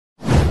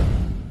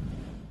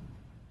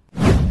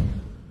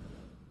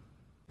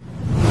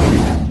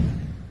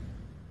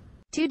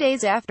2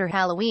 days after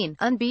Halloween,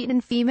 unbeaten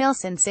female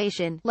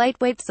sensation,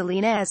 lightweight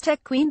Selina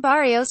Aztec Queen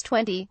Barrios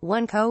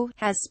 21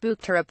 has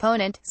spooked her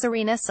opponent,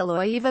 Zarina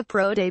Tsoloyeva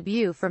pro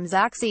debut from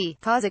Sochi,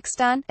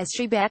 Kazakhstan, as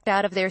she backed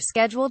out of their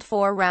scheduled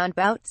 4-round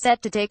bout,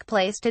 set to take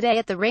place today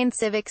at the Reign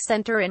Civic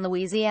Center in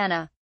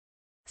Louisiana.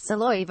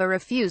 Tsoloyeva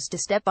refused to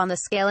step on the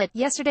scale at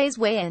yesterday's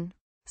weigh-in.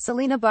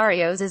 Selina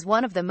Barrios is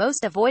one of the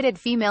most avoided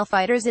female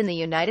fighters in the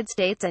United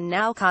States and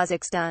now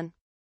Kazakhstan.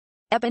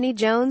 Ebony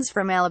Jones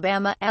from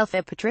Alabama,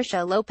 Alpha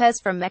Patricia Lopez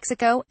from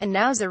Mexico, and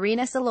now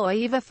Zarina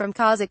Tsoloyeva from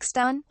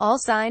Kazakhstan, all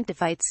signed to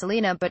fight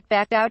Selina but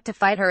backed out to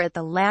fight her at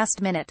the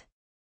last minute.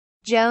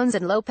 Jones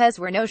and Lopez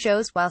were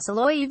no-shows, while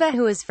Tsoloyeva,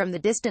 who is from the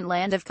distant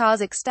land of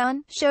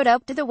Kazakhstan, showed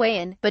up to the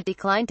weigh-in, but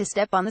declined to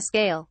step on the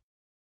scale.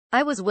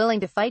 "I was willing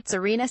to fight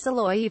Zarina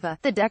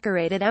Tsoloyeva, the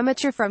decorated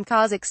amateur from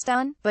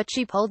Kazakhstan, but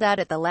she pulled out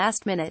at the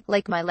last minute,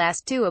 like my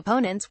last two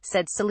opponents,"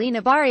 said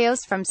Selina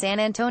Barrios from San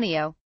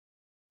Antonio.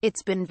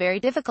 "It's been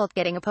very difficult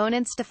getting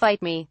opponents to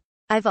fight me.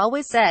 I've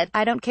always said,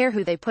 I don't care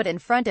who they put in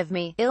front of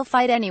me, I'll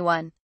fight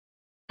anyone.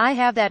 I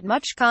have that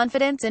much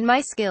confidence in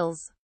my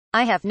skills.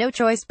 I have no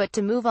choice but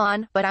to move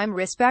on, but I'm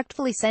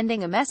respectfully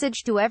sending a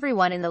message to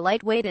everyone in the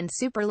lightweight and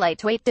super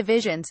lightweight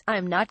divisions,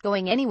 I'm not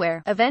going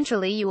anywhere.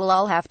 Eventually you will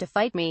all have to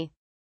fight me.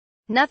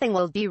 Nothing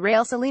will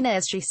derail Selina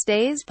as she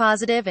stays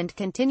positive and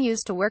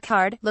continues to work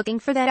hard, looking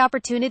for that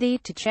opportunity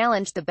to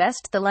challenge the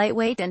best the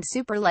lightweight and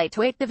super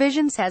lightweight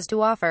divisions has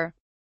to offer."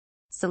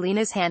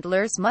 Selina's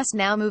handlers must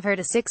now move her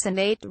to 6- and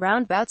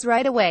 8-round bouts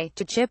right away,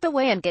 to chip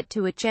away and get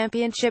to a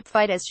championship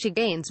fight as she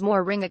gains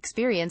more ring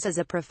experience as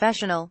a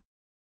professional.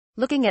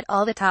 "Looking at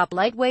all the top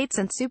lightweights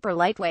and super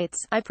lightweights,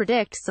 I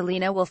predict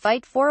Selina will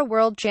fight for a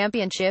world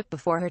championship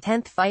before her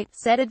 10th fight,"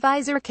 said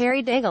advisor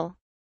Kerry Daigle.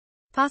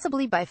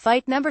 "Possibly by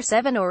fight number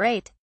 7 or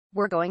 8.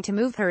 We're going to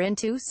move her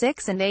into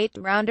 6- and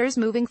 8-rounders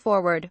moving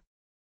forward.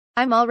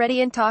 I'm already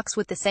in talks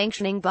with the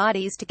sanctioning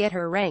bodies to get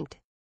her ranked.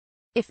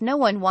 If no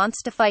one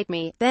wants to fight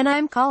me, then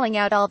I'm calling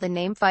out all the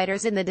name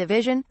fighters in the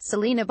division,"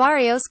 Selina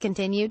Barrios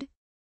continued.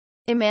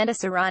 "Amanda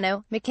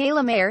Serrano,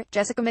 Michaela Mayer,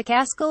 Jessica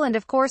McCaskill and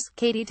of course,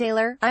 Katie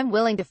Taylor. I'm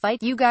willing to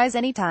fight you guys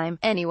anytime,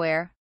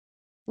 anywhere.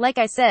 Like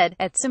I said,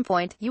 at some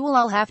point, you will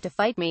all have to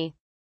fight me.